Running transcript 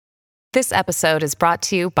This episode is brought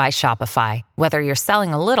to you by Shopify. Whether you're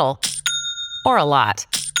selling a little or a lot,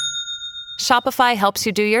 Shopify helps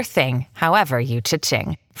you do your thing, however you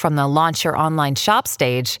cha-ching. From the launch your online shop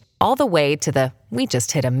stage, all the way to the we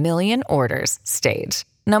just hit 1 million orders stage.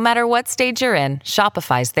 No matter what stage you're in,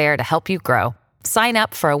 Shopify's there to help you grow. Sign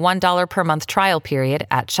up for a $1 per month trial period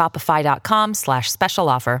at shopify.com/special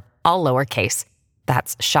offer, all lowercase.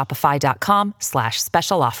 That's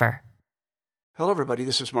shopify.com/special offer. Hello, everybody.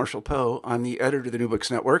 This is Marshall Poe. I'm the editor of the New Books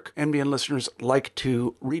Network. NBN listeners like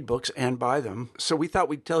to read books and buy them. So we thought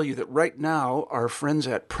we'd tell you that right now, our friends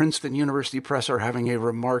at Princeton University Press are having a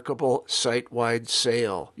remarkable site-wide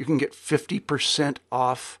sale. You can get 50%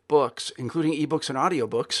 off books, including ebooks and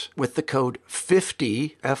audiobooks, with the code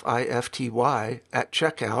 50, F-I-F-T-Y, at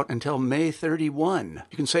checkout until May 31.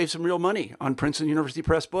 You can save some real money on Princeton University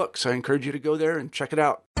Press books. I encourage you to go there and check it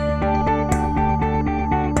out.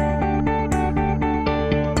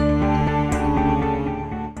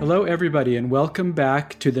 Hello, everybody, and welcome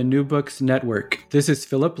back to the New Books Network. This is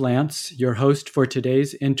Philip Lance, your host for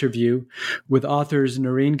today's interview with authors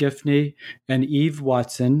Noreen Giffney and Eve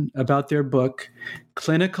Watson about their book,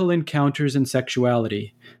 Clinical Encounters in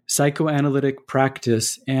Sexuality, Psychoanalytic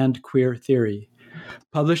Practice and Queer Theory,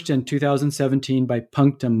 published in 2017 by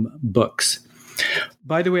Punctum Books.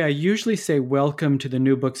 By the way, I usually say welcome to the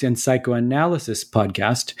New Books in Psychoanalysis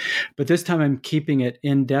podcast, but this time I'm keeping it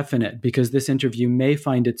indefinite because this interview may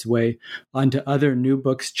find its way onto other New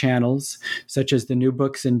Books channels, such as the New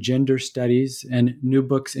Books in Gender Studies and New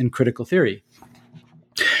Books in Critical Theory.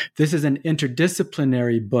 This is an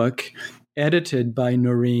interdisciplinary book edited by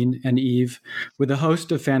Noreen and Eve, with a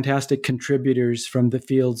host of fantastic contributors from the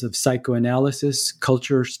fields of psychoanalysis,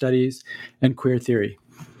 culture studies, and queer theory.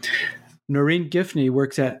 Noreen Giffney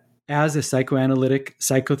works as a psychoanalytic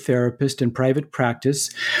psychotherapist in private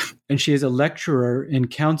practice, and she is a lecturer in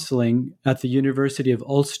counseling at the University of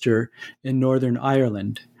Ulster in Northern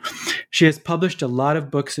Ireland. She has published a lot of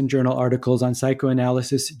books and journal articles on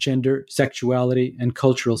psychoanalysis, gender, sexuality, and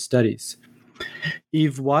cultural studies.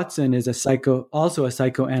 Eve Watson is also a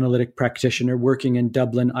psychoanalytic practitioner working in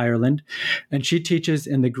Dublin, Ireland, and she teaches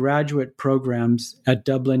in the graduate programs at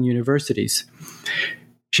Dublin universities.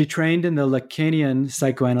 She trained in the Lacanian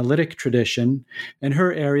psychoanalytic tradition, and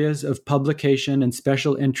her areas of publication and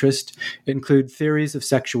special interest include theories of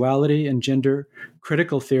sexuality and gender,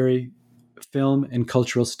 critical theory, film, and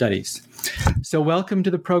cultural studies. So welcome to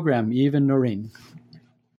the program, Eve and Noreen.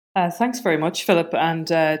 Thanks very much, Philip. And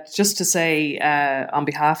just to say, on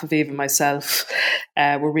behalf of Eve and myself,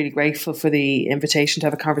 we're really grateful for the invitation to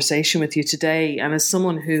have a conversation with you today. And as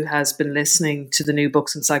someone who has been listening to the New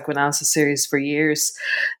Books in Psychoanalysis series for years,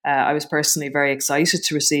 I was personally very excited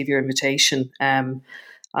to receive your invitation.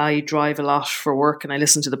 I drive a lot for work and I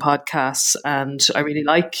listen to the podcasts, and I really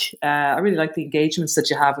like the engagements that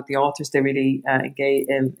you have with the authors. They really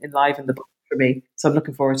enliven the book for me. So I'm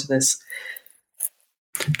looking forward to this.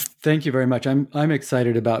 Thank you very much. I'm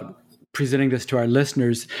excited about presenting this to our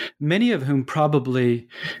listeners, many of whom probably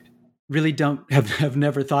really have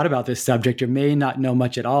never thought about this subject or may not know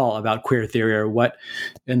much at all about queer theory or what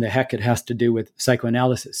in the heck it has to do with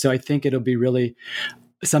psychoanalysis. So I think it'll be really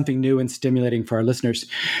something new and stimulating for our listeners.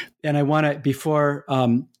 And I want to, before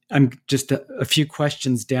I'm just a few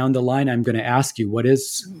questions down the line, I'm going to ask you, what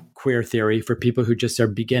is queer theory for people who just are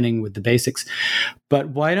beginning with the basics? But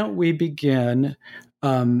why don't we begin?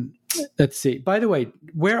 Let's see. By the way,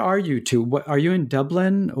 where are you two? Are you in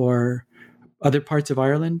Dublin or other parts of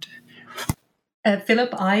Ireland?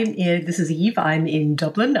 Philip, this is Eve. I'm in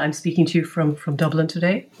Dublin. I'm speaking to you from Dublin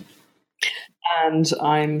today. And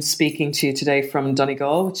I'm speaking to you today from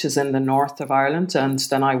Donegal, which is in the north of Ireland. And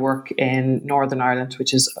then I work in Northern Ireland,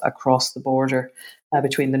 which is across the border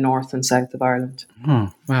between the north and south of Ireland.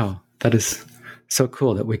 Oh, wow. That is so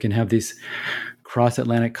cool that we can have these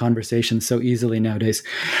cross-Atlantic conversations so easily nowadays.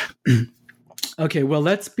 Okay, well,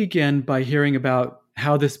 let's begin by hearing about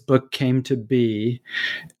how this book came to be.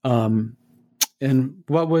 And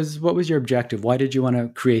what was your objective? Why did you want to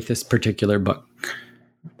create this particular book?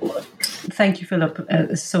 Thank you, Philip,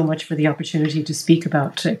 so much for the opportunity to speak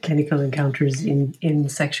about clinical encounters in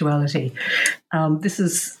sexuality. This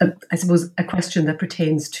is, I suppose, a question that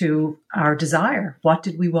pertains to our desire. What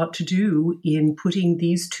did we want to do in putting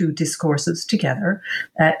these two discourses together,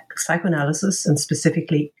 psychoanalysis and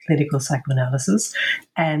specifically clinical psychoanalysis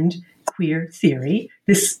and queer theory?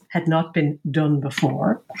 This had not been done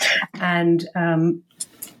before. And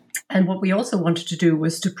what we also wanted to do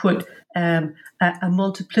was to put a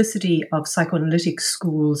multiplicity of psychoanalytic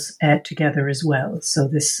schools together as well. So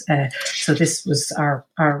this was our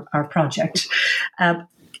project.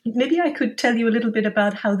 maybe I could tell you a little bit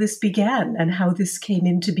about how this began and how this came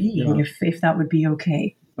into being, if that would be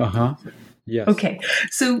okay. Yes. Okay,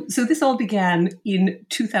 so this all began in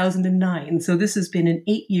 2009. So this has been an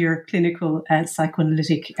 8-year clinical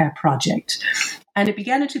psychoanalytic project. And it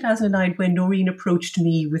began in 2009 when Noreen approached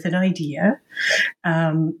me with an idea.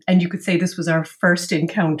 And you could say this was our first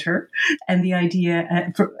encounter. And the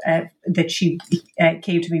idea that she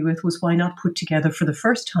came to me with was, why not put together for the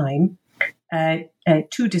first time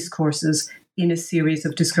 2 discourses in a series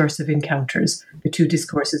of discursive encounters, the 2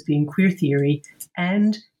 discourses being queer theory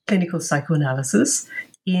and clinical psychoanalysis,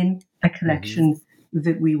 in a collection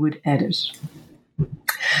that we would edit.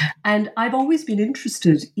 And I've always been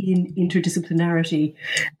interested in interdisciplinarity,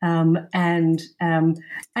 and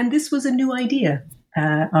this was a new idea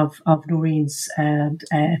of Noreen's,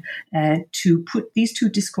 to put these 2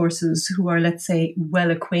 discourses, who are, let's say,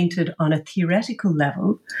 well acquainted on a theoretical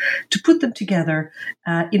level, to put them together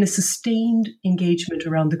in a sustained engagement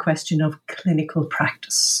around the question of clinical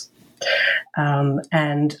practice.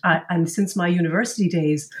 And since my university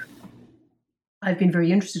days, I've been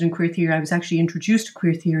very interested in queer theory. I was actually introduced to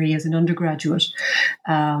queer theory as an undergraduate.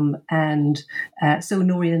 So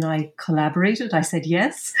Noreen and I collaborated. I said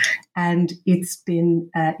yes, and it's been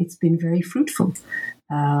very fruitful.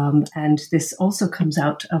 And this also comes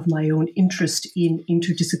out of my own interest in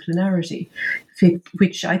interdisciplinarity,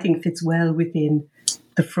 which I think fits well within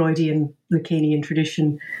the Freudian Lacanian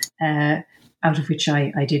tradition, out of which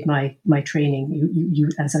I did my training. You,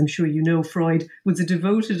 as I'm sure you know, Freud was a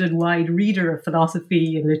devoted and wide reader of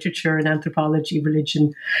philosophy and literature and anthropology,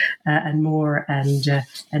 religion, and more, and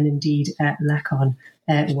indeed Lacan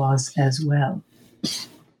was as well.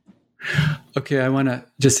 Okay, I want to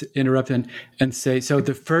just interrupt and say, so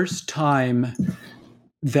the first time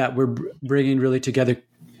that we're bringing really together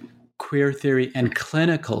queer theory and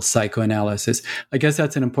clinical psychoanalysis, I guess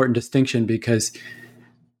that's an important distinction, because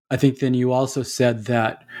I think then you also said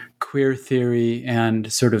that queer theory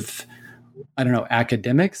and sort of, I don't know,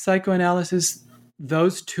 academic psychoanalysis,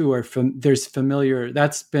 those 2 are there's familiar.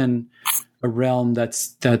 That's been a realm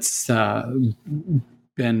that's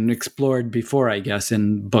been explored before, I guess,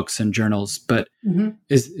 in books and journals. But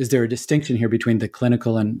is there a distinction here between the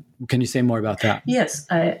clinical and? Can you say more about that? Yes,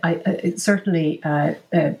 I certainly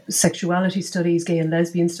sexuality studies, gay and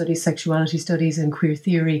lesbian studies, sexuality studies, and queer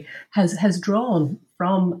theory has drawn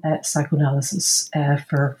from psychoanalysis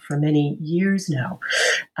for many years now,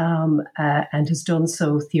 and has done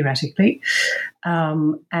so theoretically.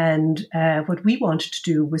 And what we wanted to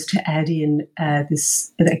do was to add in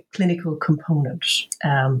this clinical component.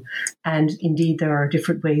 And indeed, there are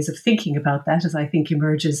different ways of thinking about that, as I think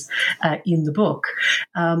emerges in the book.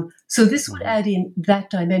 So this would add in that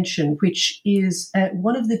dimension, which is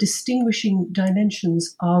one of the distinguishing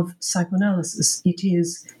dimensions of psychoanalysis. It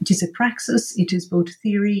is a praxis. It is both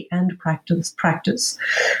theory and practice.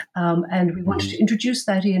 And we wanted to introduce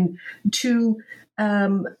that in to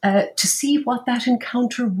see what that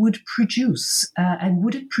encounter would produce. And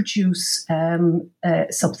would it produce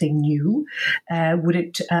something new? Would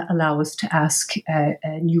it allow us to ask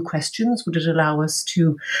new questions? Would it allow us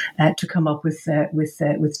to come up with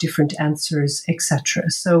different answers, etc.?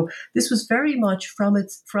 So this was very much from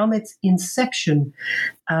its inception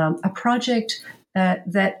a project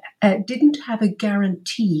that didn't have a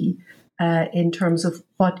guarantee in terms of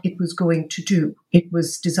what it was going to do. It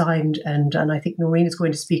was designed, and I think Noreen is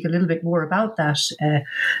going to speak a little bit more about that,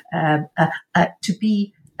 to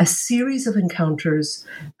be a series of encounters,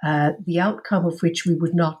 the outcome of which we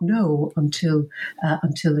would not know until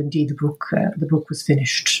indeed the book was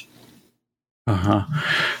finished.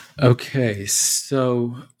 Okay,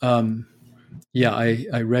 so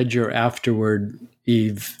I read your afterword,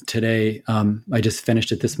 Eve, today. I just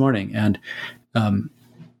finished it this morning, and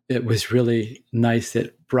it was really nice.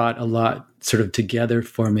 It brought a lot sort of together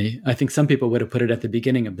for me. I think some people would have put it at the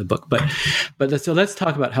beginning of the book, but so let's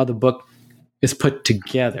talk about how the book is put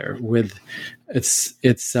together. With it's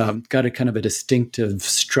got a kind of a distinctive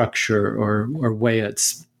structure or way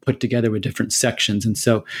it's put together with different sections. And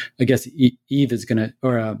so I guess Eve is going to,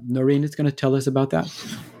 or Noreen is going to tell us about that.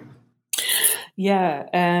 Yeah,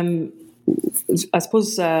 I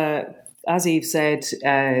suppose, as Eve said,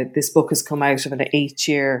 this book has come out of an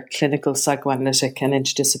 8-year clinical psychoanalytic and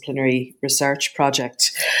interdisciplinary research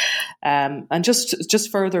project. And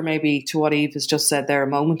just further maybe to what Eve has just said there a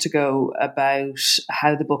moment ago about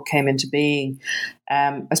how the book came into being,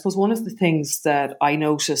 I suppose one of the things that I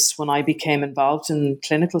noticed when I became involved in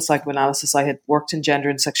clinical psychoanalysis, I had worked in gender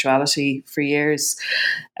and sexuality for years,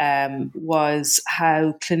 was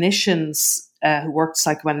how clinicians who worked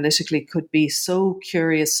psychoanalytically could be so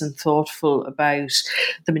curious and thoughtful about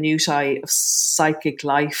the minutiae of psychic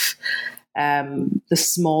life, the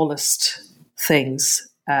smallest things,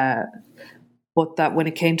 but that when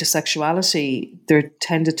it came to sexuality, there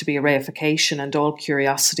tended to be a reification and all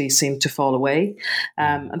curiosity seemed to fall away.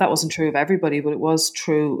 And that wasn't true of everybody, but it was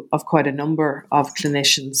true of quite a number of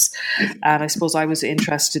clinicians. And I suppose I was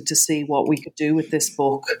interested to see what we could do with this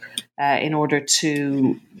book in order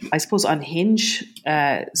to, I suppose, unhinge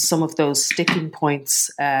some of those sticking points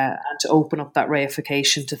and to open up that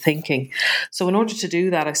reification to thinking. So in order to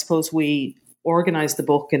do that, I suppose we organize the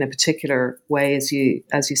book in a particular way, as you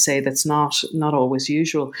say, that's not always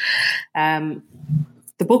usual. The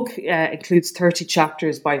book includes 30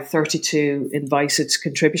 chapters by 32 invited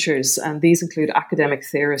contributors, and these include academic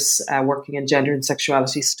theorists working in gender and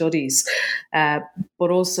sexuality studies,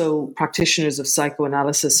 but also practitioners of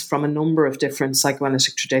psychoanalysis from a number of different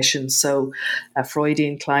psychoanalytic traditions, so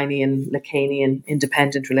Freudian, Kleinian, Lacanian,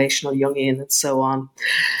 independent, relational, Jungian, and so on.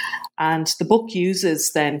 And the book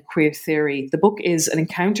uses then queer theory. The book is an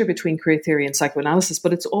encounter between queer theory and psychoanalysis,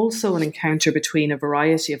 but it's also an encounter between a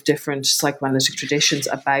variety of different psychoanalytic traditions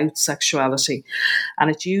about sexuality. And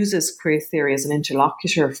it uses queer theory as an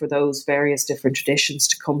interlocutor for those various different traditions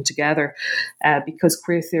to come together, because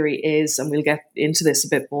queer theory is, and we'll get into this a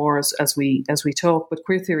bit more as we talk, but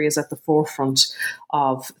queer theory is at the forefront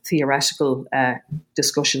of theoretical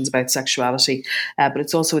discussions about sexuality. But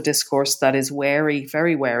it's also a discourse that is wary,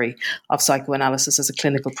 very wary, of psychoanalysis as a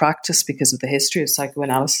clinical practice because of the history of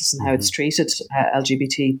psychoanalysis and how it's treated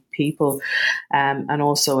LGBT people, and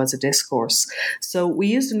also as a discourse. So we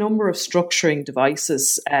used a number of structuring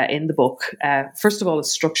devices in the book. First of all,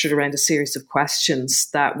 it's structured around a series of questions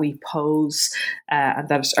that we pose and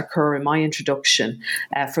that occur in my introduction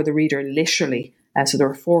for the reader literally. So there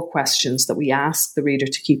are 4 questions that we ask the reader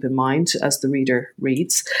to keep in mind as the reader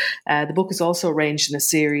reads. The book is also arranged in a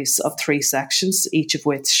series of 3 sections, each of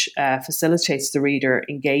which facilitates the reader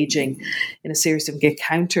engaging in a series of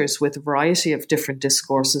encounters with a variety of different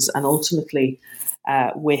discourses and ultimately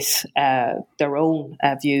with their own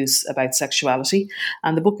views about sexuality.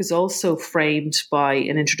 And the book is also framed by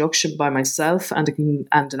an introduction by myself and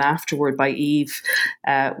an afterword by Eve,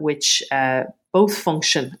 which both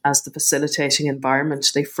function as the facilitating environment.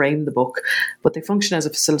 They frame the book, but they function as a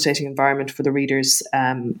facilitating environment for the reader's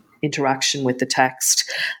interaction with the text.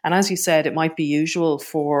 And as you said, it might be usual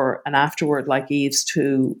for an afterword like Eve's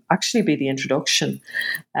to actually be the introduction.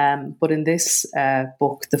 But in this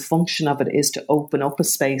book, the function of it is to open up a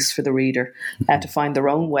space for the reader to find their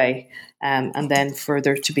own way, and then for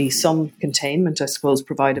there to be some containment, I suppose,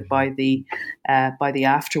 provided by the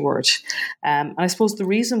afterword. And I suppose the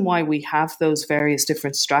reason why we have those various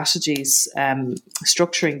different strategies,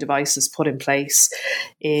 structuring devices put in place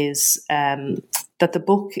is that the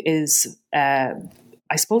book is,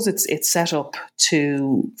 I suppose it's set up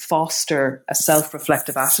to foster a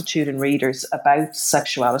self-reflective attitude in readers about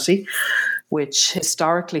sexuality, which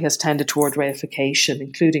historically has tended toward reification,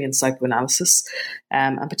 including in psychoanalysis,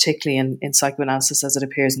 and particularly in psychoanalysis as it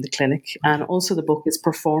appears in the clinic. And also the book is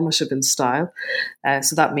performative in style.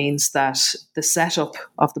 So that means that the setup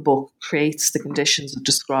of the book creates the conditions it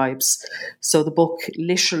describes. So the book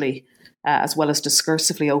literally, as well as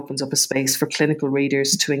discursively, opens up a space for clinical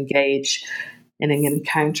readers to engage in an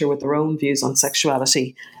encounter with their own views on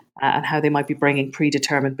sexuality and how they might be bringing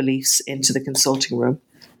predetermined beliefs into the consulting room.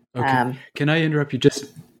 Okay. Can I interrupt you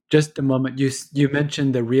just a moment? You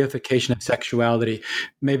mentioned the reification of sexuality.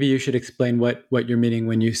 Maybe you should explain what you're meaning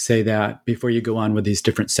when you say that before you go on with these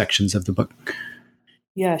different sections of the book.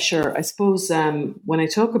 Yeah, sure. I suppose when I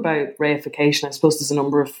talk about reification, I suppose there's a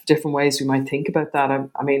number of different ways we might think about that.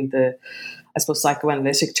 I mean, I suppose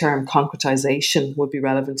psychoanalytic term concretization would be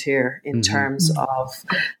relevant here in terms of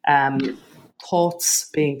thoughts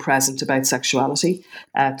being present about sexuality.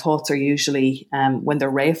 Thoughts are usually, when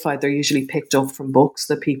they're reified, they're usually picked up from books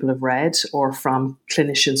that people have read or from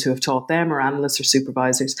clinicians who have taught them or analysts or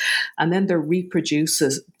supervisors. And then they're reproduced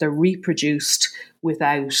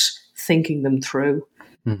without thinking them through.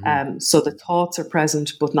 So the thoughts are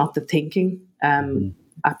present, but not the thinking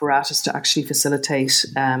apparatus to actually facilitate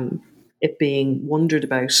it being wondered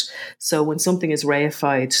about. So when something is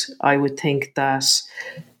reified, I would think that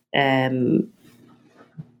there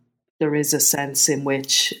is a sense in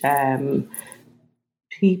which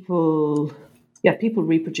people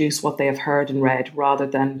reproduce what they have heard and read rather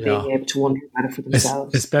than being able to wonder about it for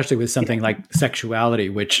themselves. Especially with something like sexuality,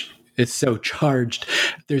 which is so charged.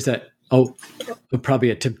 There's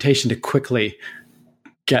probably a temptation to quickly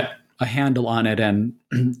get a handle on it and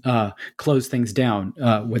close things down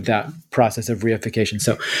with that process of reification.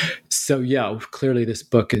 So yeah, clearly this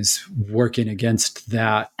book is working against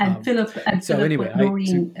that. And Philip, anyway, what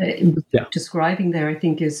Noreen describing there, I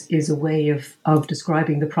think, is a way of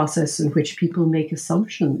describing the process in which people make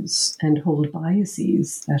assumptions and hold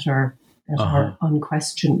biases that are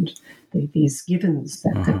unquestioned. These givens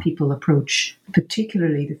that people approach,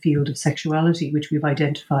 particularly the field of sexuality, which we've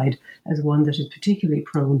identified as one that is particularly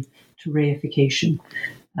prone to reification.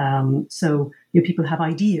 So people have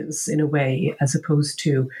ideas in a way, as opposed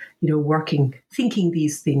to thinking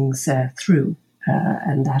these things through,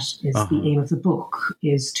 and that is the aim of the book,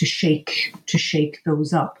 is to shake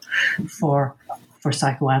those up for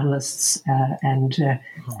psychoanalysts and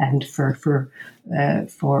for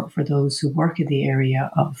those who work in the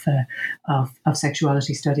area of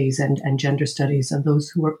sexuality studies and gender studies, and those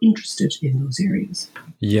who are interested in those areas.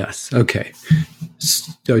 Yes. Okay.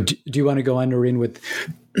 So do you want to go on, Noreen, with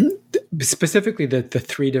specifically the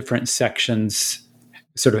three different sections,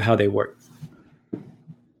 sort of how they work?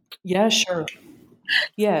 Yeah, sure.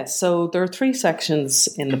 Yeah, so there are three sections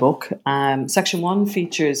in the book. Section 1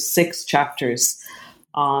 features 6 chapters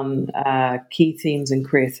on key themes in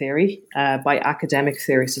queer theory by academic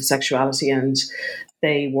theorists of sexuality, and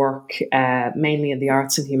they work mainly in the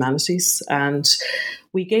arts and humanities. And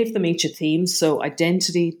we gave them each a theme, so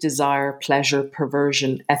identity, desire, pleasure,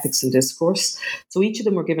 perversion, ethics and discourse. So each of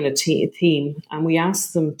them were given a theme, and we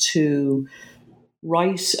asked them to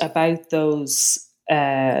write about those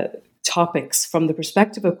topics from the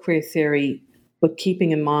perspective of queer theory, but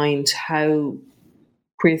keeping in mind how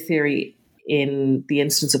queer theory in the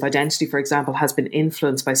instance of identity, for example, has been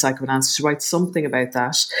influenced by psychoanalysis, to write something about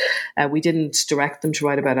that. We didn't direct them to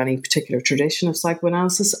write about any particular tradition of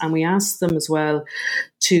psychoanalysis, and we asked them as well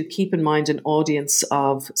to keep in mind an audience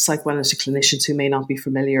of psychoanalytic clinicians who may not be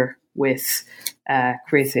familiar with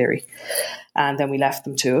queer theory. And then we left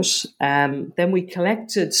them to it. Then we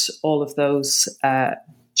collected all of those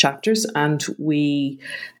chapters, and we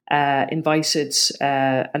invited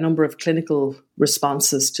a number of clinical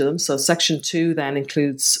responses to them. So section 2 then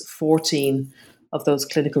includes 14 of those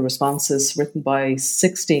clinical responses written by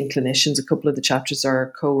 16 clinicians. A couple of the chapters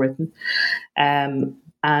are co-written.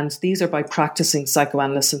 And these are by practicing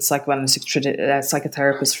psychoanalysts and psychoanalytic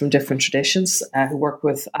psychotherapists from different traditions who work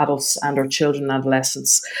with adults and or children and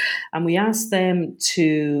adolescents. And we asked them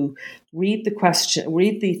to read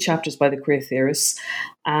the chapters by the queer theorists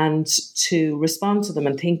and to respond to them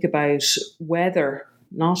and think about whether,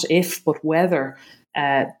 not if, but whether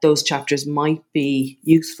those chapters might be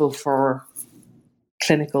useful for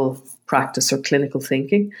clinical practice or clinical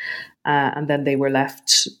thinking. And then they were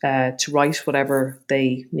left to write whatever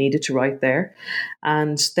they needed to write there.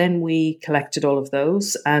 And then we collected all of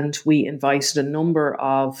those, and we invited a number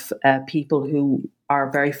of people who are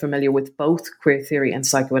very familiar with both queer theory and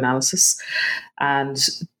psychoanalysis. And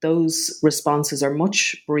those responses are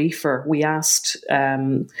much briefer. We asked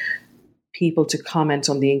people to comment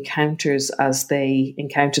on the encounters as they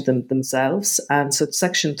encountered them themselves. And so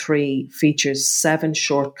section 3 features 7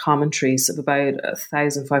 short commentaries of about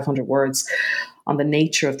 1,500 words on the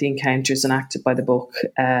nature of the encounters enacted by the book.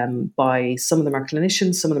 By some of them are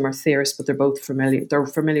clinicians, some of them are theorists, but they're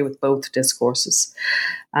familiar with both discourses.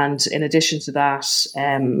 And in addition to that,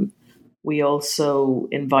 we also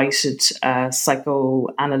invited a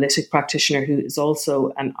psychoanalytic practitioner who is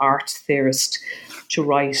also an art theorist to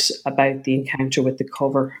write about the encounter with the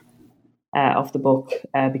cover of the book,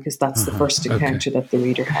 because that's the first encounter that the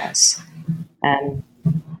reader has.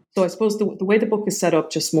 So I suppose the way the book is set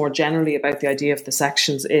up, just more generally about the idea of the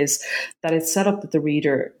sections, is that it's set up that the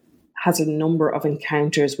reader has a number of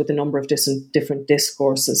encounters with a number of different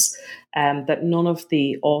discourses, that none of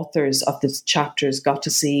the authors of the chapters got to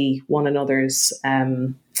see one another's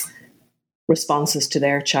responses to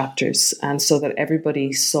their chapters, and so that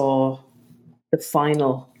everybody saw the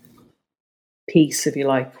final piece, if you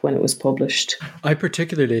like, when it was published. I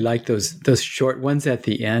particularly like those short ones at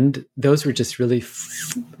the end. Those were just really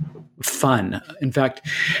fun. In fact,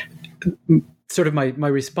 sort of my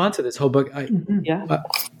response to this whole book,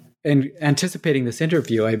 and anticipating this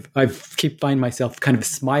interview, I keep find myself kind of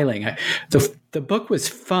smiling. The book was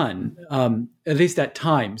fun, at least at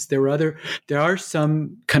times. There are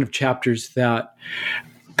some kind of chapters that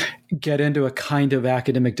get into a kind of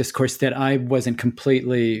academic discourse that I wasn't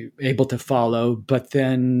completely able to follow, but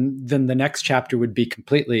then the next chapter would be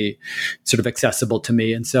completely sort of accessible to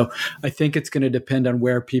me. And so I think it's going to depend on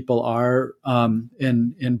where people are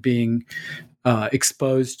in being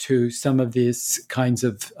exposed to some of these kinds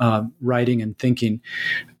of writing and thinking.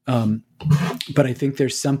 But I think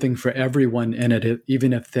there's something for everyone in it,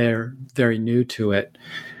 even if they're very new to it.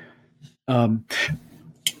 Do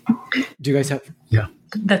you guys have? Yeah.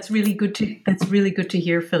 That's really good to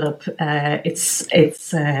hear, Philip. It's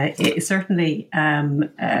certainly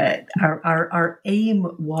our aim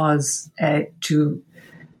was to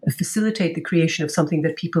facilitate the creation of something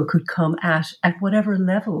that people could come at whatever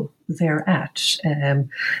level they're at.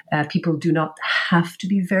 People do not have to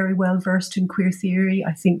be very well versed in queer theory,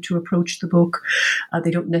 I think, to approach the book. They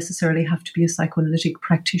don't necessarily have to be a psychoanalytic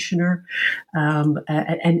practitioner.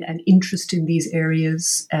 An interest in these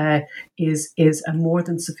areas is a more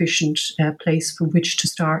than sufficient place from which to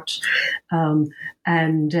start. And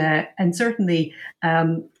certainly,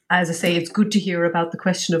 as I say, it's good to hear about the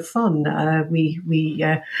question of fun. That's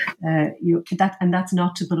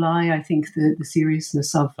not to belie, I think, the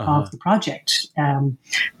seriousness of the project.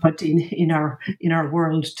 But in our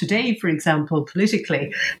world today, for example,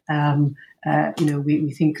 politically,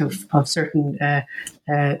 we think of certain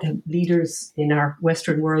leaders in our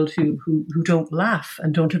Western world who don't laugh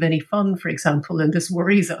and don't have any fun, for example, and this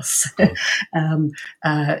worries us. As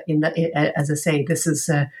I say, this is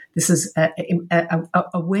a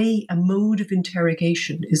mode of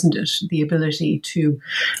interrogation, isn't it? The ability to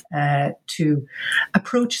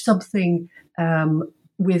approach something.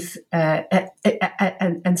 With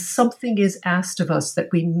and something is asked of us that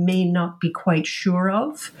we may not be quite sure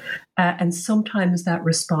of, and sometimes that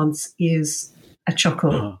response is a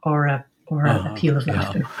chuckle or a peal of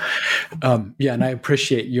laughter. And I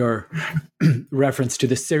appreciate your reference to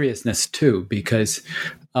the seriousness too, because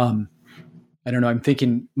I don't know. I'm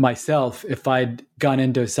thinking myself, if I'd gone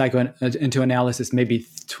into analysis maybe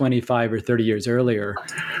 25 or 30 years earlier,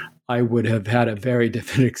 I would have had a very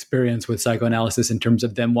different experience with psychoanalysis in terms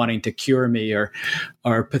of them wanting to cure me or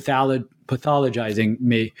pathologizing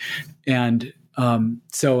me. And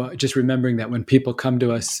so just remembering that when people come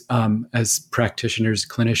to us as practitioners,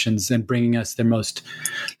 clinicians, and bringing us their most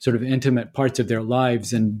sort of intimate parts of their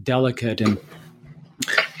lives and delicate, and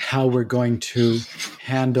how we're going to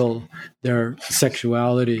handle their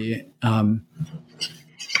sexuality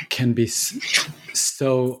can be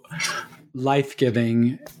so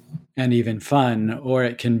life-giving and even fun, or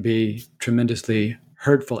it can be tremendously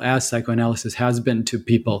hurtful, as psychoanalysis has been to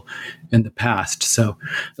people in the past. So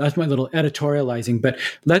that's my little editorializing. But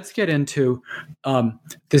let's get into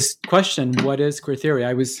this question, what is queer theory?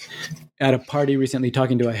 I was at a party recently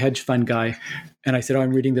talking to a hedge fund guy, and I said,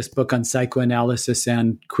 I'm reading this book on psychoanalysis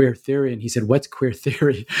and queer theory. And he said, what's queer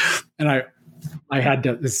theory? And I had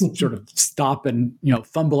to sort of stop and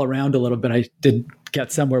fumble around a little bit. I did get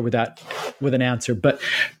somewhere with an answer, but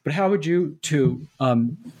how would you two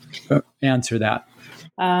answer that?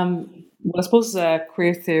 Well, I suppose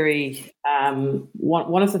queer theory.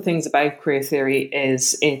 One of the things about queer theory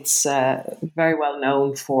is it's very well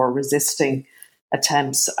known for resisting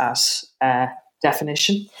attempts at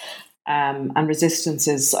definition, and resistance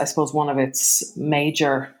is, I suppose, one of its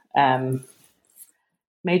major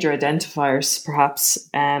identifiers, perhaps.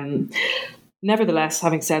 Nevertheless,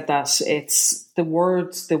 having said that, it's the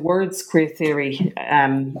words queer theory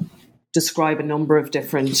describe a number of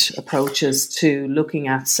different approaches to looking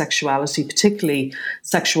at sexuality, particularly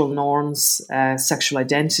sexual norms, sexual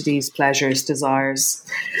identities, pleasures, desires.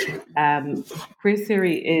 Queer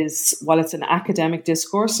theory is, while it's an academic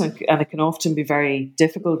discourse, and it can often be very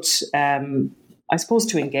difficult, I suppose,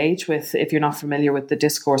 to engage with if you're not familiar with the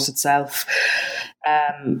discourse itself.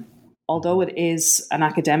 Although it is an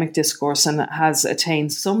academic discourse and it has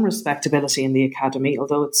attained some respectability in the academy,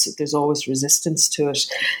 although there's always resistance to it,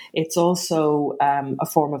 it's also a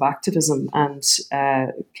form of activism, and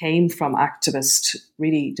came from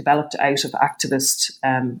really developed out of activist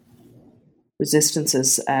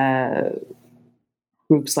resistances.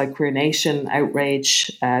 Groups like Queer Nation,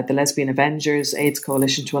 Outrage, the Lesbian Avengers, AIDS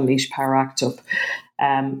Coalition to Unleash Power Act Up,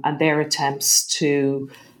 and their attempts to,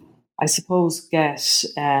 I suppose, get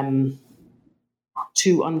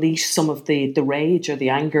to unleash some of the rage or the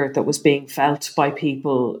anger that was being felt by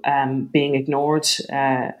people being ignored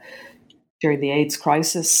during the AIDS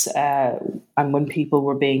crisis, and when people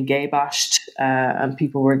were being gay bashed, and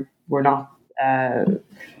people were not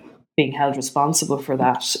being held responsible for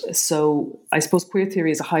that. So I suppose queer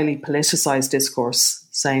theory is a highly politicized discourse,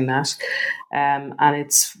 saying that, and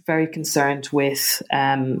it's very concerned with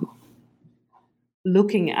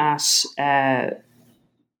looking at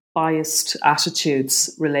biased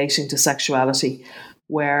attitudes relating to sexuality,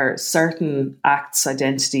 where certain acts,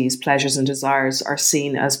 identities, pleasures and desires are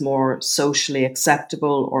seen as more socially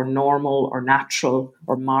acceptable or normal or natural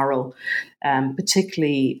or moral,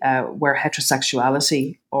 particularly where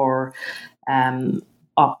heterosexuality or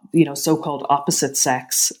so-called opposite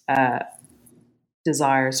sex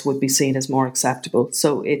desires would be seen as more acceptable.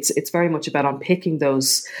 So it's very much about unpicking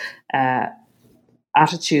those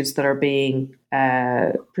attitudes that are being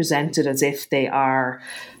presented as if they are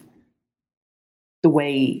the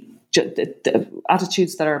way. The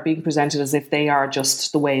attitudes that are being presented as if they are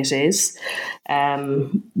just the way it is,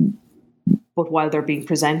 but while they're being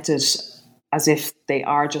presented as if they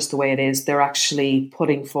are just the way it is, they're actually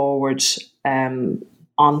putting forward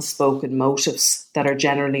unspoken motives that are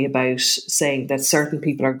generally about saying that certain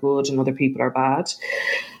people are good and other people are bad.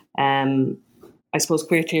 I suppose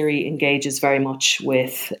queer theory engages very much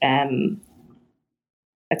with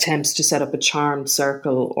attempts to set up a charmed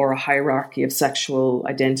circle or a hierarchy of sexual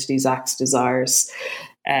identities, acts, desires,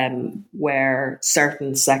 where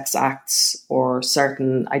certain sex acts or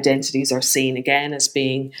certain identities are seen again as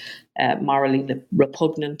being morally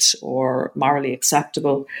repugnant or morally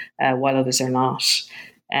acceptable, while others are not.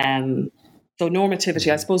 So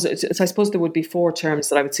normativity, I suppose there would be four terms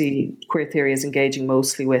that I would see queer theory as engaging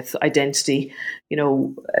mostly with: identity,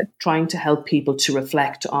 trying to help people to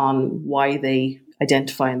reflect on why they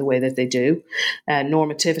identify in the way that they do.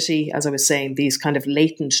 Normativity, as I was saying, these kind of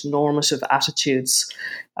latent normative attitudes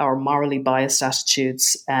or morally biased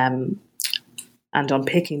attitudes, and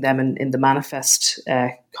unpicking them in the manifest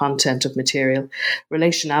content of material.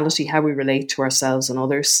 Relationality, how we relate to ourselves and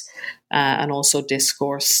others, and also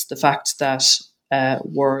discourse, the fact that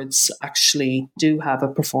words actually do have a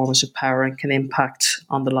performative power and can impact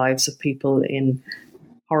on the lives of people in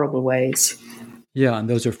horrible ways. Yeah, and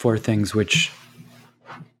those are four things which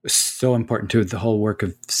are so important to the whole work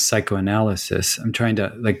of psychoanalysis. I'm trying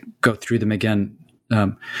to go through them again.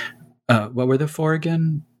 What were the four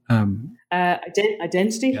again?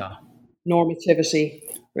 Identity, normativity,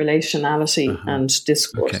 relationality, and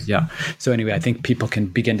discourse. Okay, yeah. So anyway, I think people can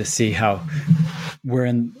begin to see how we're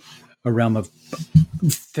in a realm of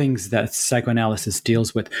things that psychoanalysis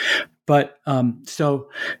deals with. But so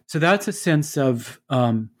that's a sense of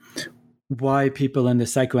why people in the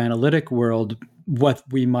psychoanalytic world, what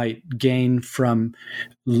we might gain from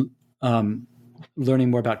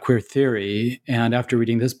learning more about queer theory. And after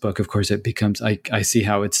reading this book, of course, it becomes, I see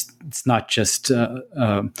how it's not just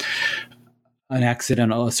an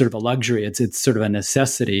accident, sort of a luxury. It's sort of a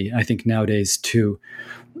necessity, I think, nowadays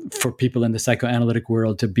for people in the psychoanalytic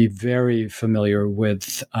world to be very familiar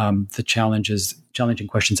with the challenging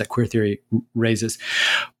questions that queer theory raises.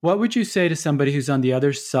 What would you say to somebody who's on the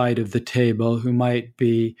other side of the table, who might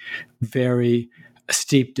be very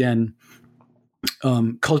steeped in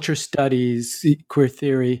culture studies, queer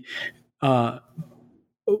theory?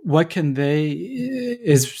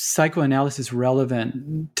 Is psychoanalysis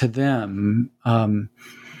relevant to them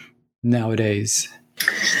nowadays?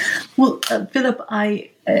 Well, Philip, I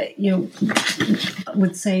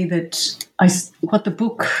would say that what the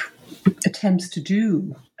book attempts to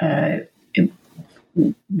do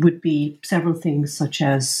would be several things, such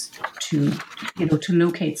as to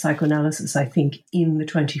locate psychoanalysis, I think, in the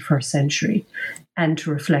 21st century, and to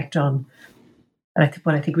reflect on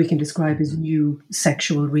what I think we can describe as new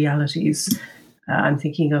sexual realities. I'm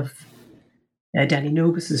thinking of Danny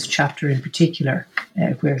Nobis's chapter in particular,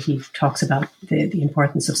 where he talks about the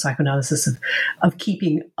importance of psychoanalysis of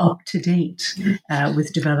keeping up to date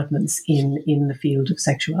with developments in the field of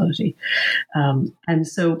sexuality. And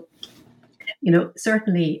so,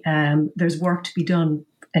 certainly there's work to be done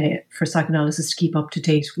for psychoanalysis to keep up to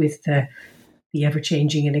date with the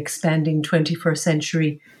ever-changing and expanding 21st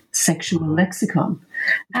century sexual lexicon.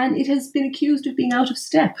 And it has been accused of being out of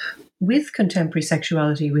step with contemporary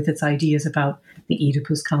sexuality, with its ideas about the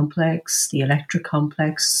Oedipus complex, the Electra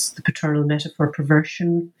complex, the paternal metaphor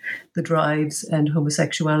perversion, the drives and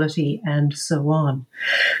homosexuality, and so on.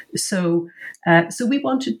 So we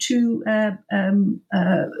wanted to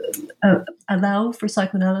allow for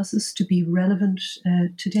psychoanalysis to be relevant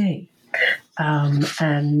today. And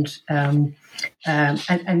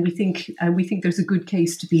we think there's a good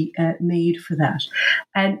case to be made for that.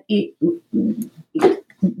 And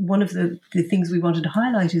one of the things we wanted to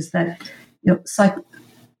highlight is that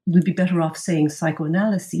we'd be better off saying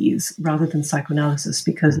psychoanalyses rather than psychoanalysis,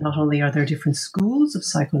 because not only are there different schools of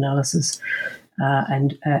psychoanalysis,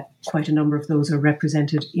 and quite a number of those are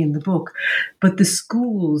represented in the book, but the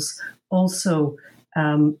schools also,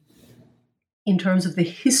 in terms of the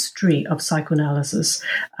history of psychoanalysis,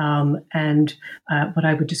 and what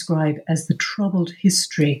I would describe as the troubled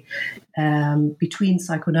history between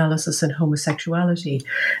psychoanalysis and homosexuality,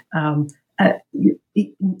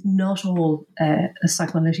 not all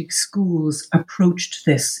psychoanalytic schools approached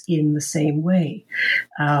this in the same way.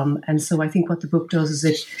 And so I think what the book does is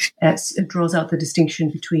it draws out the distinction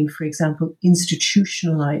between, for example,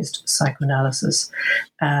 institutionalized psychoanalysis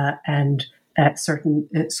and certain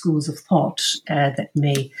schools of thought that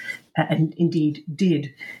may, and indeed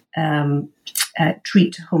did,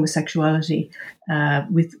 treat homosexuality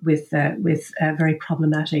with very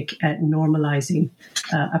problematic normalizing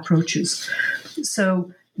approaches.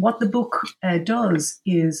 So what the book does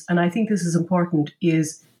is, and I think this is important,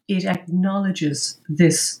 is it acknowledges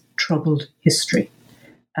this troubled history.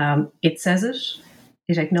 It says it,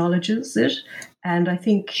 it acknowledges it, and I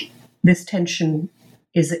think this tension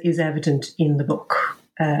is evident in the book.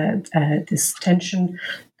 This tension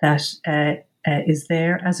that is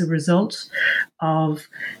there as a result of,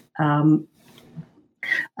 and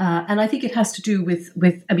I think it has to do with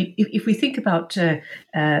I mean, if we think about the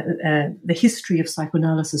history of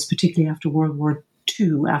psychoanalysis, particularly after World War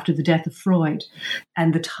II, after the death of Freud,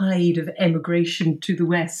 and the tide of emigration to the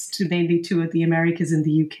West, mainly to the Americas and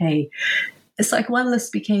the UK, the psychoanalysts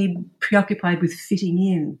became preoccupied with fitting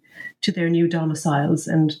in to their new domiciles,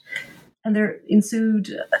 and there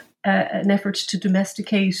ensued an effort to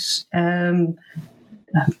domesticate,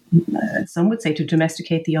 some would say to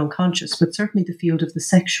domesticate the unconscious, but certainly the field of the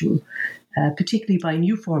sexual, particularly by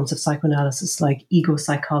new forms of psychoanalysis like ego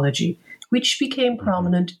psychology, which became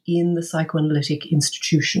prominent in the psychoanalytic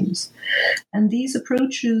institutions. And these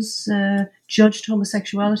approaches judged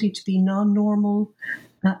homosexuality to be non-normal,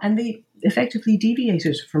 and they effectively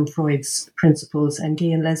deviated from Freud's principles, and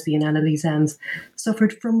gay and lesbian Anneliese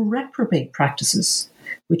suffered from reprobate practices,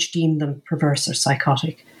 which deemed them perverse or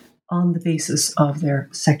psychotic on the basis of their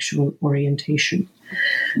sexual orientation.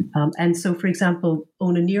 And so, for example,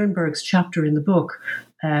 Ona Nierenberg's chapter in the book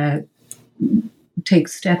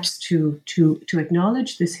takes steps to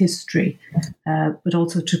acknowledge this history, but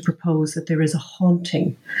also to propose that there is a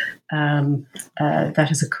haunting that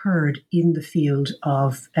has occurred in the field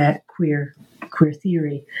of queer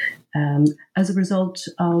theory as a result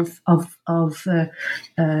of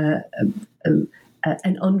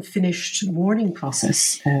an unfinished mourning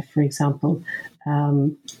process, for example,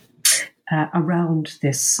 around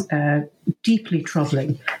this deeply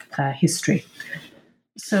troubling history.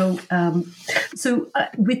 So,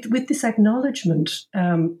 with this acknowledgement,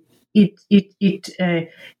 it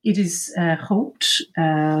is hoped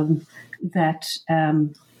that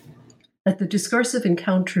the discursive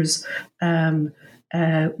encounters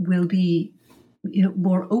will be,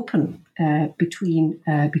 more open between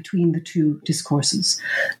the two discourses,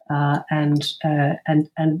 and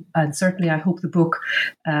certainly I hope the book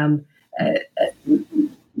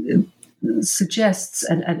suggests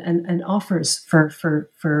and offers for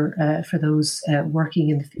those working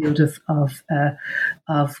in the field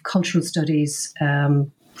of cultural studies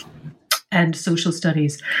and social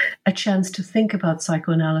studies a chance to think about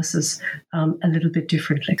psychoanalysis a little bit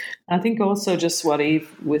differently. I think also just what Eve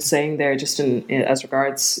was saying there, just in as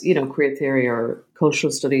regards queer theory or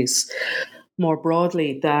cultural studies more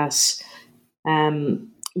broadly, that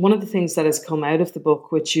one of the things that has come out of the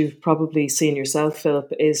book, which you've probably seen yourself,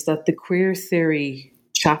 Philip, is that the queer theory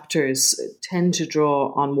chapters tend to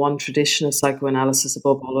draw on one tradition of psychoanalysis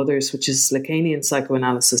above all others, which is Lacanian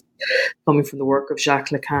psychoanalysis, coming from the work of Jacques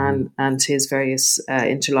Lacan and his various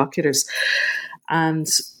interlocutors. And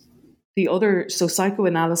the other, so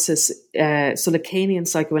psychoanalysis, so Lacanian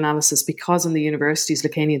psychoanalysis, because in the universities,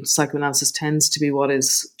 Lacanian psychoanalysis tends to be what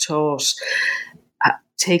is taught,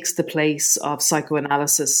 takes the place of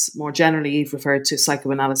psychoanalysis. More generally, you've referred to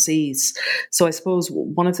psychoanalyses. So I suppose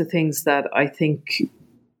one of the things that I think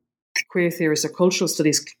queer theorists or cultural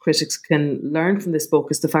studies critics can learn from this book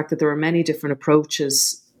is the fact that there are many different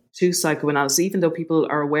approaches to psychoanalysis. Even though people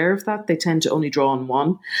are aware of that, they tend to only draw on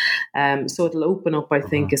one. So it'll open up, I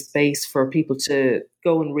think, a space for people to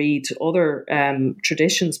go and read other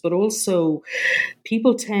traditions, but also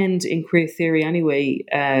people tend in queer theory anyway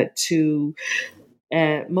to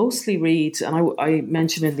mostly read, and I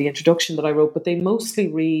mentioned in the introduction that I wrote, but they mostly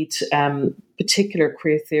read particular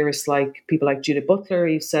queer theorists like people like Judith Butler,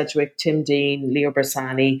 Eve Sedgwick, Tim Dean, Leo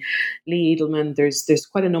Bersani, Lee Edelman. There's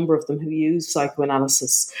quite a number of them who use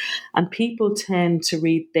psychoanalysis, and people tend to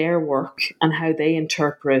read their work and how they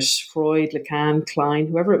interpret Freud, Lacan, Klein,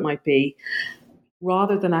 whoever it might be,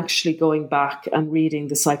 rather than actually going back and reading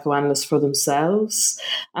the psychoanalysts for themselves.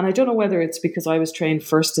 And I don't know whether it's because I was trained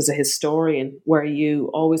first as a historian, where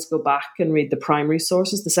you always go back and read the primary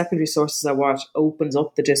sources. The secondary sources are what opens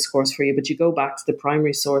up the discourse for you, but you go back to the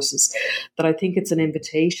primary sources, that I think it's an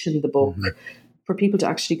invitation, the book, for people to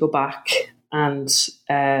actually go back and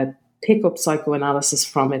pick up psychoanalysis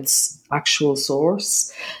from its actual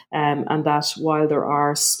source, and that while there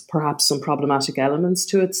are perhaps some problematic elements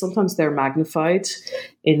to it, sometimes they're magnified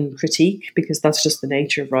in critique because that's just the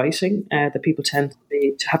nature of writing, that people tend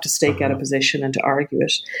to have to stake out a position and to argue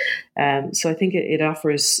it. So I think it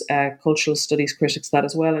offers cultural studies critics that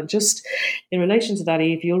as well. And just in relation to that,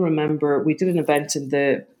 Eve, you'll remember we did an event in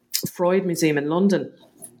the Freud Museum in London.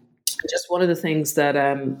 Just one of the things that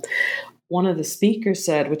one of the speakers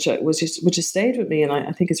said, which has stayed with me, and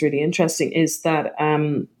I think is really interesting, is that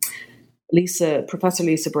Professor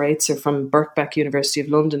Lisa Breitzer from Birkbeck University of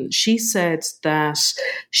London, she said that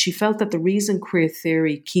she felt that the reason queer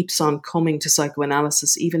theory keeps on coming to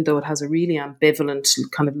psychoanalysis, even though it has a really ambivalent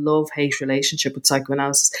kind of love-hate relationship with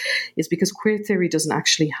psychoanalysis, is because queer theory doesn't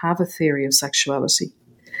actually have a theory of sexuality.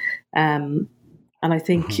 And I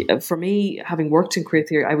think for me, having worked in queer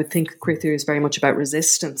theory, I would think queer theory is very much about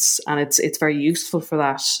resistance, and it's very useful for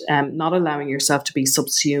that, not allowing yourself to be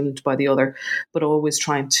subsumed by the other, but always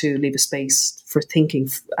trying to leave a space for thinking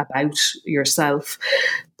about yourself.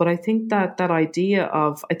 But I think that idea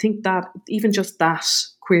of, I think that even just that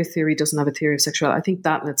queer theory doesn't have a theory of sexuality, I think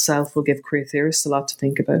that in itself will give queer theorists a lot to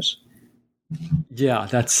think about. Yeah,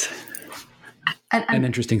 that's an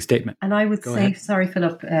interesting statement. And I would say, sorry,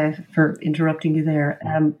 Philip, for interrupting you there.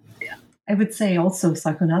 I would say also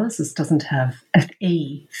psychoanalysis doesn't have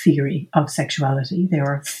a theory of sexuality. There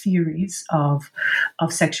are theories of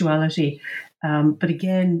sexuality. But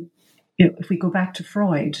again, if we go back to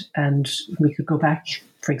Freud, and we could go back,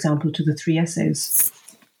 for example, to the 3 essays,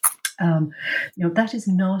 that is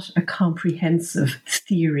not a comprehensive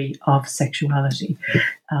theory of sexuality.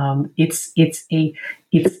 It's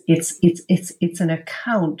an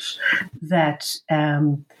account that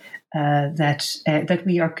that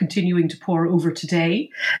we are continuing to pore over today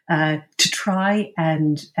to try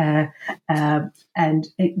and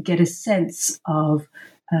get a sense of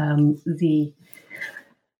the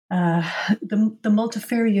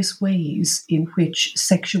multifarious ways in which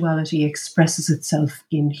sexuality expresses itself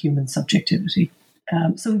in human subjectivity.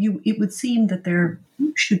 So it would seem that there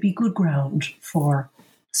should be good ground for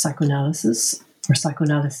psychoanalysis, or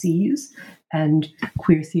psychoanalyses, and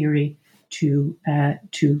queer theory to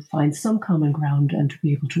find some common ground and to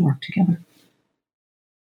be able to work together.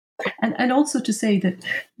 And also to say that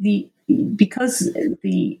because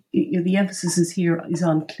the emphasis is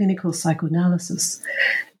on clinical psychoanalysis.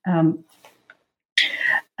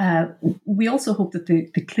 We also hope that the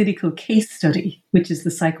clinical case study, which is the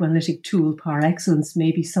psychoanalytic tool par excellence,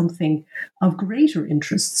 may be something of greater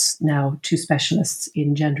interest now to specialists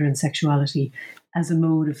in gender and sexuality as a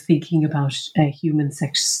mode of thinking about human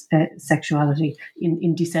sexuality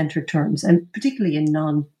in decentered terms, and particularly in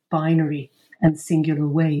non-binary and singular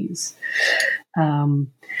ways.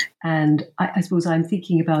 And I suppose I'm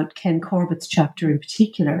thinking about Ken Corbett's chapter in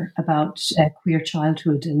particular about queer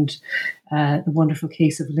childhood and the wonderful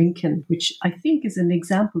case of Lincoln, which I think is an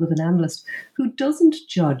example of an analyst who doesn't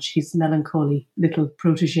judge his melancholy little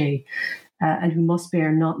protege and who must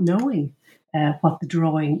bear not knowing what the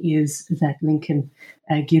drawing is that Lincoln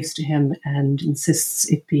gives to him, and insists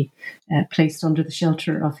it be placed under the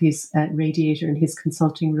shelter of his radiator in his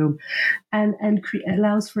consulting room, and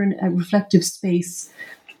allows for a reflective space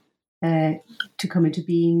to come into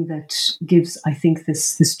being that gives, I think,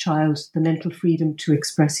 this child the mental freedom to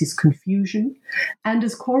express his confusion. And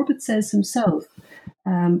as Corbett says himself,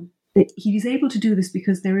 he is able to do this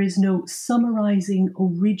because there is no summarizing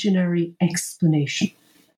originary explanation.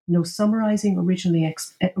 No summarizing originary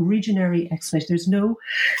explanation. There's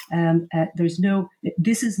no.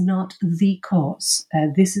 This is not the cause.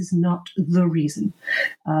 This is not the reason.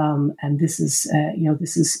 And this is,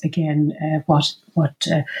 this is again what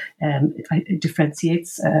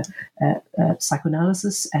differentiates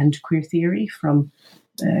psychoanalysis and queer theory from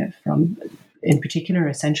in particular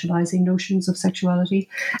essentializing notions of sexuality.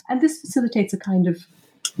 And this facilitates a kind of,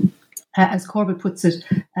 as Corbett puts it,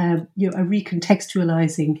 a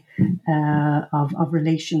recontextualizing of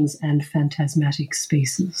relations and phantasmatic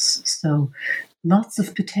spaces. So lots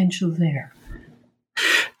of potential there.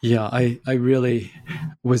 Yeah, I really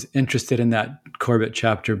was interested in that Corbett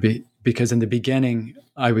chapter because in the beginning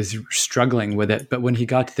I was struggling with it. But when he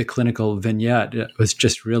got to the clinical vignette, it was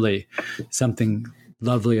just really something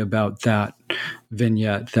lovely about that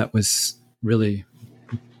vignette that was really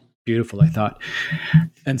beautiful, I thought.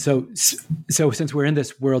 And so since we're in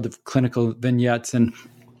this world of clinical vignettes and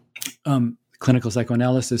clinical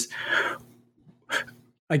psychoanalysis,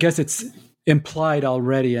 I guess it's implied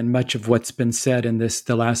already in much of what's been said in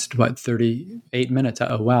the last 38 minutes.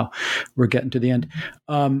 Oh wow, we're getting to the end.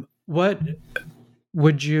 What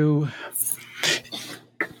would you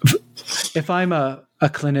if I'm a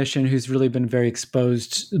clinician who's really been very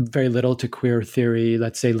exposed, very little to queer theory,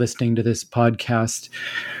 let's say listening to this podcast,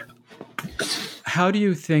 how do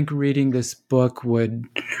you think reading this book would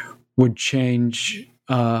change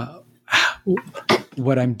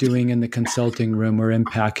what I'm doing in the consulting room or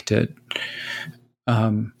impact it?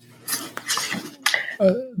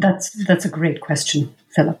 That's a great question,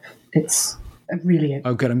 Philip. It's really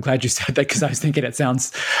oh, good. I'm glad you said that, because I was thinking it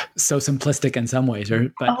sounds so simplistic in some ways.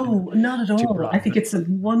 Not at all. I think it's a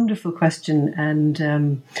wonderful question,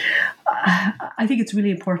 and I think it's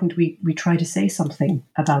really important we try to say something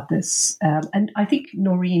about this. And I think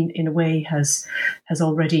Noreen, in a way, has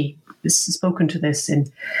already spoken to this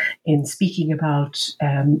in speaking about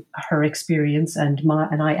her experience, and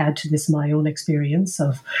I add to this my own experience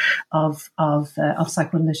of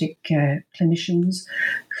psychoanalytic clinicians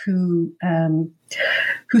who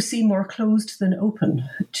seem more closed than open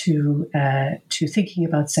to thinking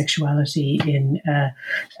about sexuality in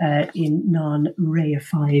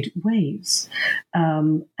non-reified ways,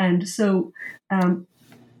 and so and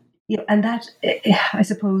that, I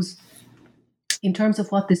suppose, in terms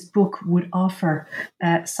of what this book would offer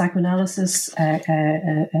psychoanalysis,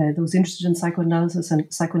 those interested in psychoanalysis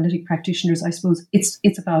and psychoanalytic practitioners, I suppose it's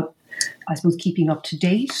about, keeping up to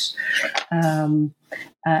date, and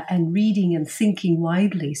reading and thinking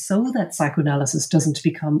widely, so that psychoanalysis doesn't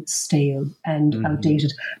become stale and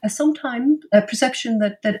outdated. Sometimes a perception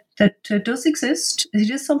that does exist. It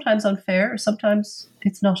is sometimes unfair, sometimes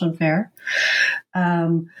it's not unfair,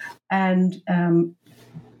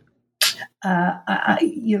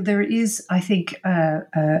 there is, I think,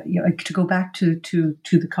 to go back to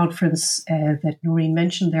the conference that Noreen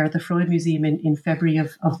mentioned there at the Freud Museum in February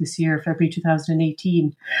of this year, February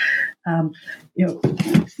 2018.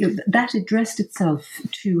 That addressed itself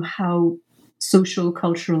to how social,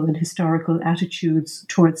 cultural, and historical attitudes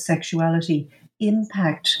towards sexuality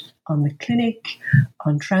impact on the clinic,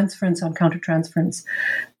 on transference, on countertransference,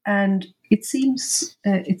 and it seemed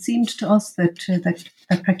to us that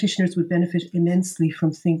practitioners would benefit immensely from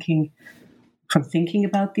thinking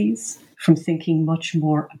about these, from thinking much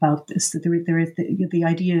more about this. That there is the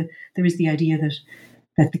idea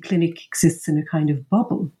that the clinic exists in a kind of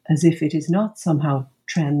bubble, as if it is not somehow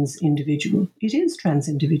trans-individual. It is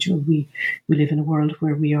trans-individual. We live in a world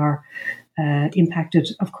where we are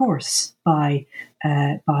impacted, of course, by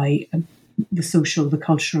the social, the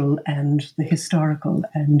cultural, and the historical,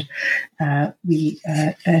 and we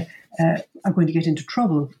are going to get into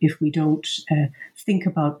trouble if we don't think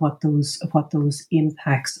about what those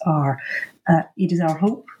impacts are. It is our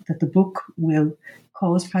hope that the book will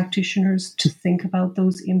cause practitioners to think about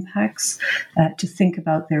those impacts, to think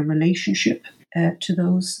about their relationship to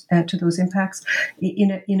those impacts in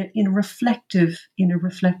a reflective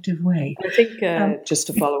way. I think just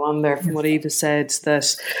to follow on there from what Eva said,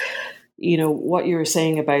 that what you were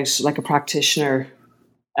saying about like a practitioner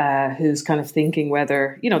who's kind of thinking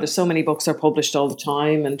whether, there's so many books are published all the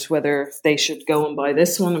time, and whether they should go and buy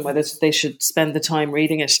this one and whether they should spend the time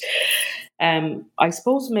reading it. I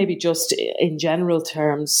suppose maybe just in general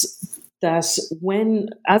terms, that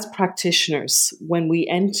as practitioners, when we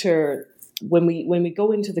go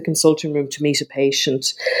into the consulting room to meet a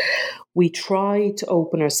patient, we try to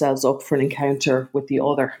open ourselves up for an encounter with the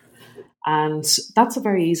other. And that's a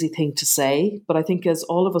very easy thing to say, but I think, as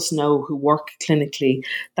all of us know who work clinically,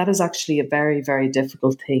 that is actually a very, very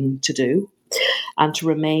difficult thing to do, and to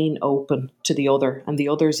remain open to the other and the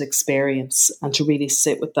other's experience, and to really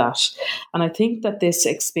sit with that. And I think that this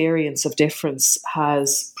experience of difference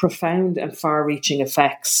has profound and far-reaching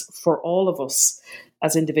effects for all of us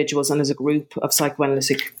as individuals and as a group of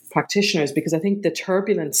psychoanalytic practitioners, because I think the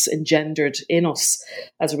turbulence engendered in us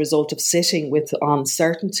as a result of sitting with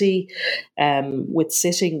uncertainty, with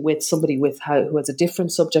sitting with somebody who has a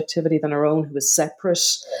different subjectivity than our own, who is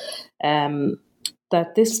separate,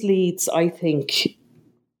 that this leads, I think,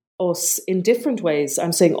 us in different ways.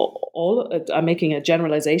 I'm saying I'm making a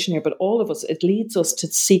generalization here, but all of us, it leads us to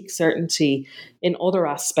seek certainty in other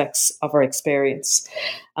aspects of our experience.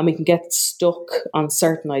 And we can get stuck on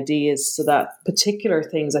certain ideas, so that particular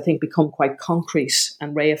things, I think, become quite concrete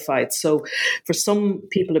and reified. So for some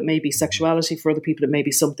people, it may be sexuality. For other people, it may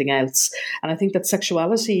be something else. And I think that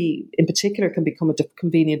sexuality in particular can become a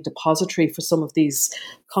convenient depository for some of these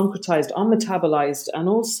concretized, unmetabolized, and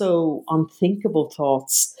also unthinkable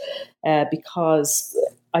thoughts, because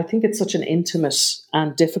I think it's such an intimate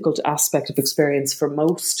and difficult aspect of experience for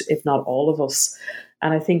most, if not all of us.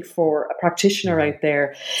 And I think for a practitioner out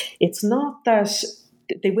there, it's not that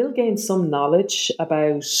they will gain some knowledge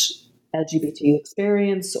about LGBT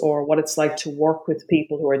experience or what it's like to work with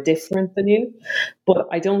people who are different than you. But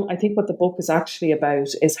I think what the book is actually about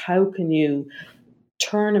is how can you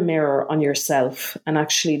turn a mirror on yourself and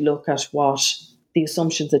actually look at what the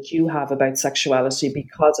assumptions that you have about sexuality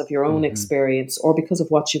because of your own experience or because of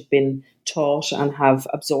what you've been taught and have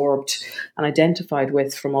absorbed and identified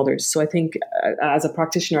with from others. So I think as a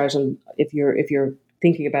practitioner, and if you're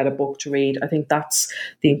thinking about a book to read, I think that's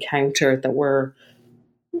the encounter that we're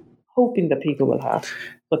hoping that people will have.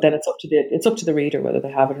 But then it's up to the reader whether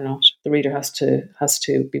they have it or not. The reader has to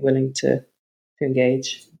be willing to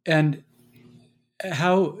engage. And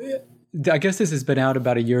how, I guess this has been out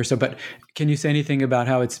about a year or so, but can you say anything about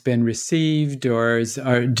how it's been received or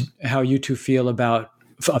how you two feel about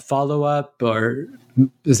a follow-up, or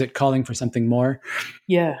is it calling for something more?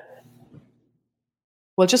 Yeah.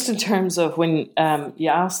 Well, just in terms of when you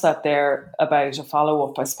asked that there about a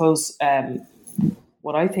follow-up, I suppose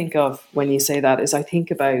what I think of when you say that is I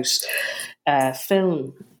think about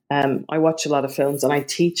film. I watch a lot of films and I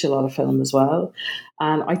teach a lot of film as well.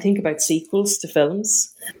 And I think about sequels to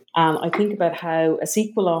films. And I think about how a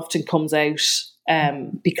sequel often comes out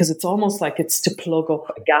because it's almost like it's to plug up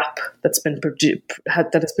a gap that's been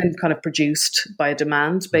kind of produced by a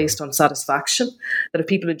demand based on satisfaction. That if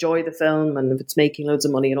people enjoy the film and if it's making loads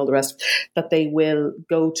of money and all the rest, that they will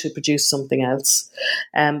go to produce something else.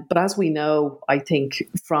 But as we know, I think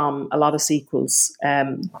from a lot of sequels,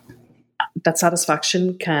 that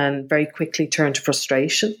satisfaction can very quickly turn to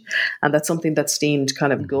frustration, and that's something that's deemed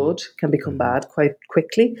kind of good can become bad quite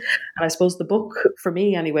quickly. And I suppose the book, for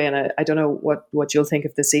me anyway, and I don't know what you'll think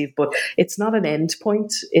of this, Eve, but it's not an end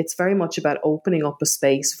point. It's very much about opening up a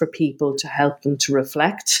space for people to help them to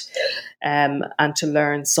reflect and to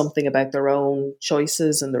learn something about their own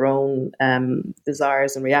choices and their own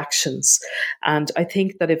desires and reactions. And I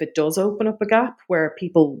think that if it does open up a gap where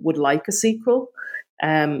people would like a sequel,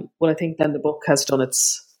 well, I think then the book has done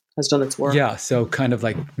its work. Yeah, so kind of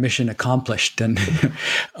like mission accomplished, and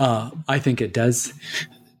I think it does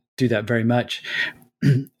do that very much.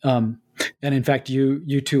 And in fact,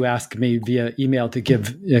 you two asked me via email to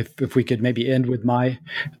give if we could maybe end with my.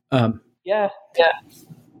 Yeah.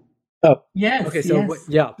 Oh, yes. Okay. So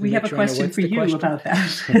yes. We have a question for you about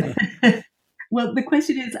that. Well, the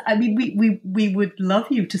question is, I mean, we would love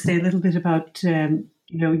you to say a little bit about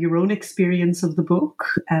your own experience of the book,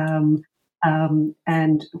 and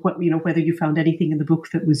what whether you found anything in the book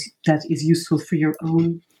that is useful for your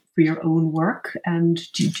own work,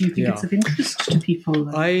 and do you think it's of interest to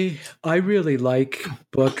people? I really like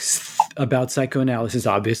books about psychoanalysis,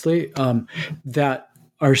 obviously, that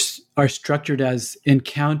are structured as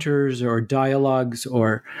encounters or dialogues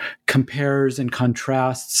or compares and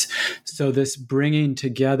contrasts. So this bringing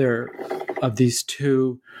together of these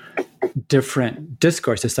two different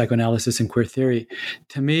discourses, psychoanalysis and queer theory,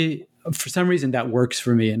 to me, for some reason, that works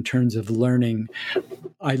for me in terms of learning.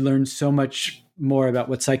 I learned so much more about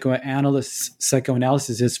what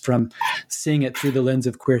psychoanalysis is from seeing it through the lens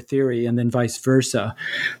of queer theory, and then vice versa.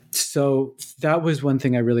 So that was one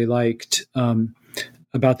thing I really liked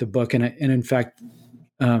about the book. And in fact,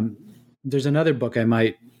 there's another book I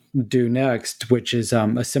might do next, which is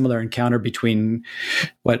a similar encounter between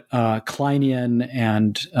what Kleinian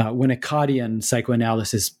and Winnicottian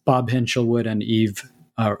psychoanalysis, Bob Hinshelwood and Eve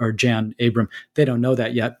or Jan Abram. They don't know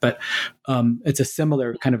that yet, but it's a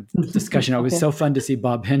similar kind of discussion. It was so fun to see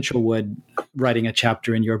Bob Hinshelwood writing a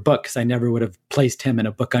chapter in your book, because I never would have placed him in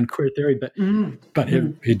a book on queer theory, but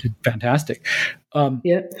he did fantastic.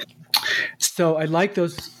 So I like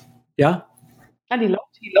those. Yeah. And he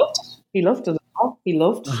loved it. He loved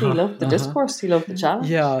the discourse. He loved the challenge.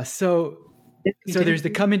 Yeah. So there's the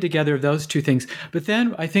coming together of those two things. But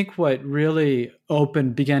then I think what really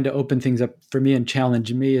began to open things up for me and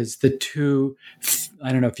challenge me is the two,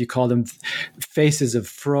 I don't know if you call them faces of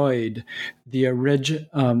Freud, the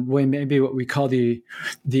original, maybe what we call the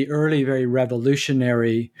early, very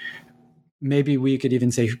revolutionary, maybe we could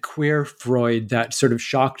even say queer Freud, that sort of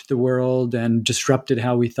shocked the world and disrupted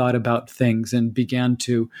how we thought about things and began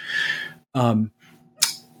to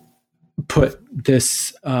put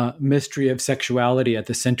this mystery of sexuality at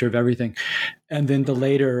the center of everything. And then the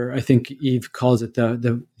later, I think Eve calls it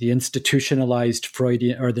the institutionalized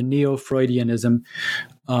Freudian, or the neo-Freudianism,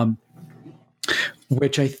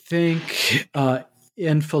 which I think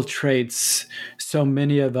infiltrates so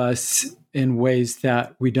many of us in ways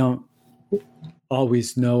that we don't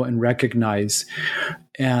always know and recognize.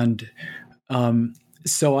 And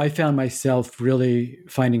so I found myself really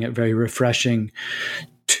finding it very refreshing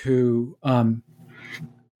to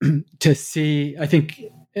see, I think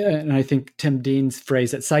and I think Tim Dean's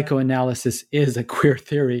phrase that psychoanalysis is a queer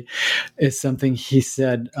theory is something he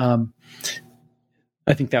said.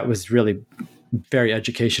 I think that was really very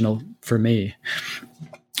educational for me.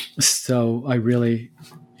 So I really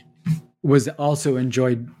was also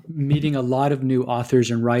enjoyed meeting a lot of new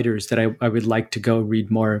authors and writers that I would like to go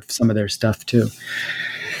read more of some of their stuff too.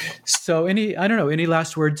 So any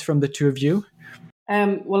last words from the two of you?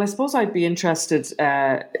 Well, I suppose I'd be interested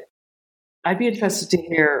to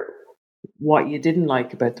hear what you didn't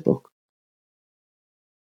like about the book.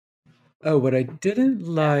 Oh, what I didn't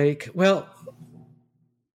like? Well,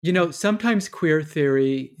 sometimes queer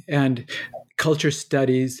theory and culture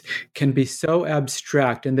studies can be so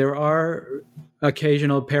abstract, and there are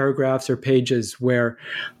occasional paragraphs or pages where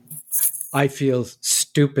I feel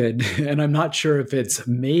stupid, and I'm not sure if it's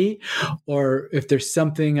me or if there's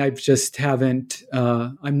something I just haven't,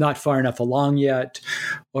 I'm not far enough along yet,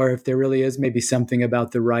 or if there really is maybe something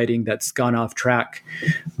about the writing that's gone off track.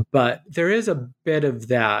 But there is a bit of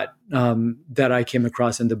that that I came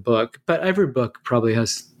across in the book. But every book probably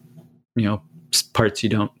has, parts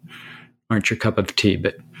aren't your cup of tea.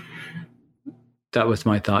 But that was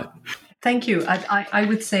my thought. Thank you. I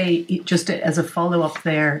would say, just as a follow-up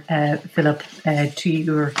there, Philip, to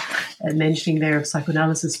your mentioning there of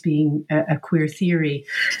psychoanalysis being a queer theory,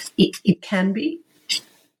 it can be.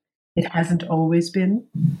 It hasn't always been.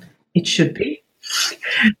 It should be.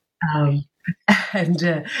 And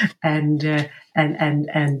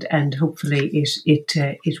hopefully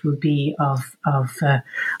it will be of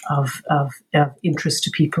interest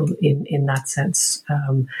to people in that sense.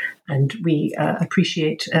 And we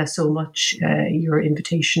appreciate so much your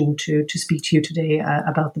invitation to speak to you today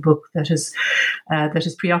about the book that has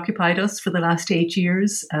preoccupied us for the last 8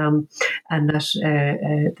 years, and that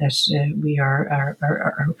we are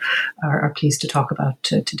pleased to talk about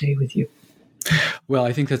today with you. Well,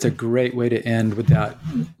 I think that's a great way to end with that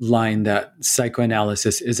line that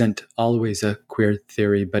psychoanalysis isn't always a queer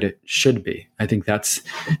theory, but it should be. I think that's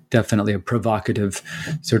definitely a provocative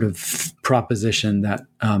sort of proposition that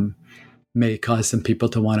may cause some people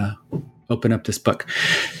to want to open up this book.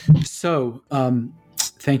 So,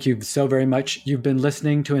 thank you so very much. You've been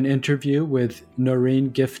listening to an interview with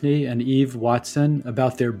Noreen Giffney and Eve Watson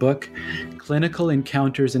about their book, Clinical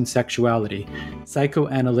Encounters in Sexuality,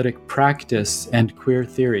 Psychoanalytic Practice and Queer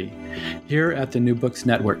Theory, here at the New Books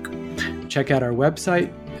Network. Check out our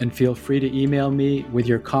website and feel free to email me with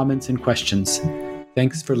your comments and questions.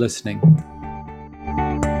 Thanks for listening.